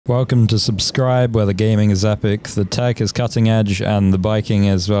Welcome to Subscribe, where the gaming is epic, the tech is cutting edge, and the biking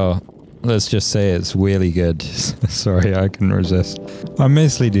as well. Let's just say it's really good. Sorry, I couldn't resist. I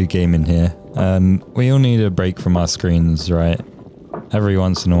mostly do gaming here, and we all need a break from our screens, right? Every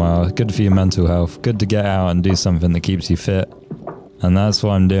once in a while. Good for your mental health. Good to get out and do something that keeps you fit. And that's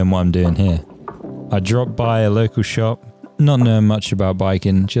why I'm doing what I'm doing here. I dropped by a local shop, not knowing much about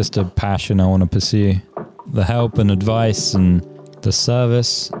biking, just a passion I want to pursue. The help and advice and the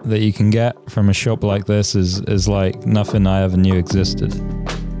service that you can get from a shop like this is like nothing I ever knew existed.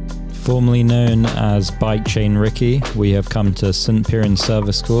 Formerly known as Bike Chain Ricky, we have come to Saint Piran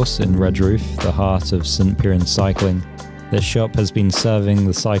Service Course in Redroof, the heart of Saint Piran cycling. This shop has been serving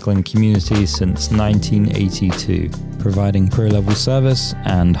the cycling community since 1982, providing pro-level service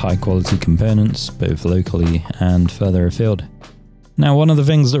and high-quality components, both locally and further afield. Now, one of the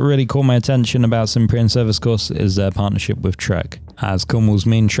things that really caught my attention about Saint Piran Service Course is their partnership with Trek. As Cornwall's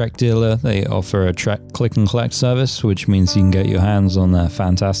main Trek dealer, they offer a Trek click and collect service, which means you can get your hands on their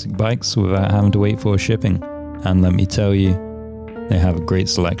fantastic bikes without having to wait for shipping. And let me tell you, they have a great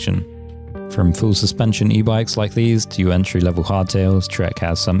selection. From full suspension e-bikes like these to entry-level hardtails, Trek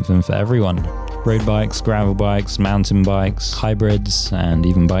has something for everyone. Road bikes, gravel bikes, mountain bikes, hybrids, and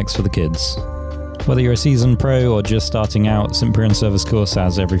even bikes for the kids. Whether you're a seasoned pro or just starting out, Saint Piran Service Course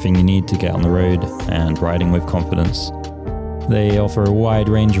has everything you need to get on the road and riding with confidence. They offer a wide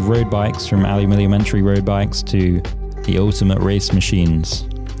range of road bikes, from aluminium entry road bikes to the ultimate race machines.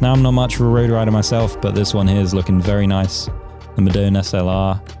 Now, I'm not much of a road rider myself, but this one here is looking very nice. The Madone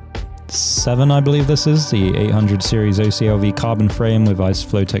SLR 7, I believe this is, the 800 series OCLV carbon frame with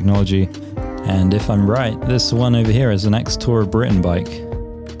ISOFLOW technology. And if I'm right, this one over here is an ex-Tour of Britain bike.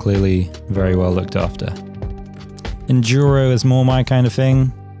 Clearly very well looked after. Enduro is more my kind of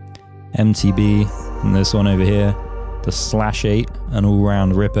thing. MTB, and this one over here, the Slash 8, an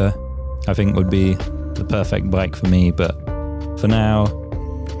all-round ripper, I think would be the perfect bike for me, but for now,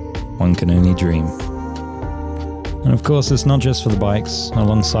 one can only dream. And of course, it's not just for the bikes.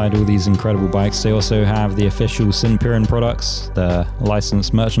 Alongside all these incredible bikes, they also have the official Saint Piran products, their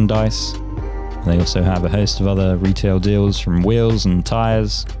licensed merchandise. They also have a host of other retail deals, from wheels and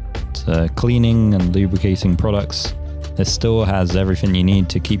tyres to cleaning and lubricating products. This store has everything you need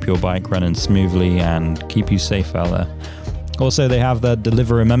to keep your bike running smoothly and keep you safe out there. Also, they have their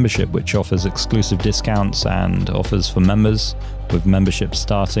Deliverer membership, which offers exclusive discounts and offers for members, with memberships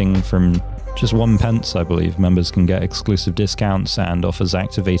starting from just £1, I believe. Members can get exclusive discounts and offers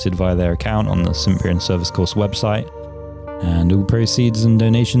activated via their account on the Saint Piran Service Course website. And all proceeds and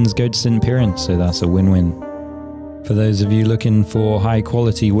donations go to Saint Piran, so that's a win-win. For those of you looking for high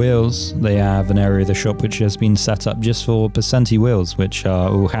quality wheels, they have an area of the shop which has been set up just for Percenti wheels, which are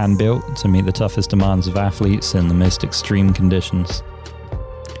all hand built to meet the toughest demands of athletes in the most extreme conditions.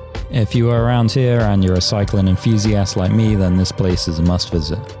 If you are around here and you're a cycling enthusiast like me, then this place is a must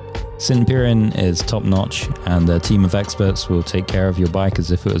visit. Saint Piran is top notch, and their team of experts will take care of your bike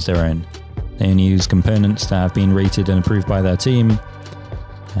as if it was their own. They only use components that have been rated and approved by their team.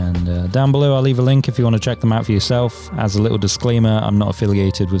 And down below I'll leave a link if you want to check them out for yourself. As a little disclaimer, I'm not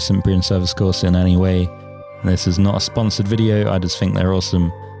affiliated with Saint Piran Service Course in any way. This is not a sponsored video, I just think they're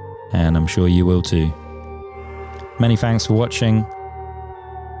awesome, and I'm sure you will too. Many thanks for watching,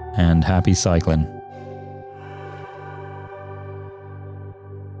 and happy cycling.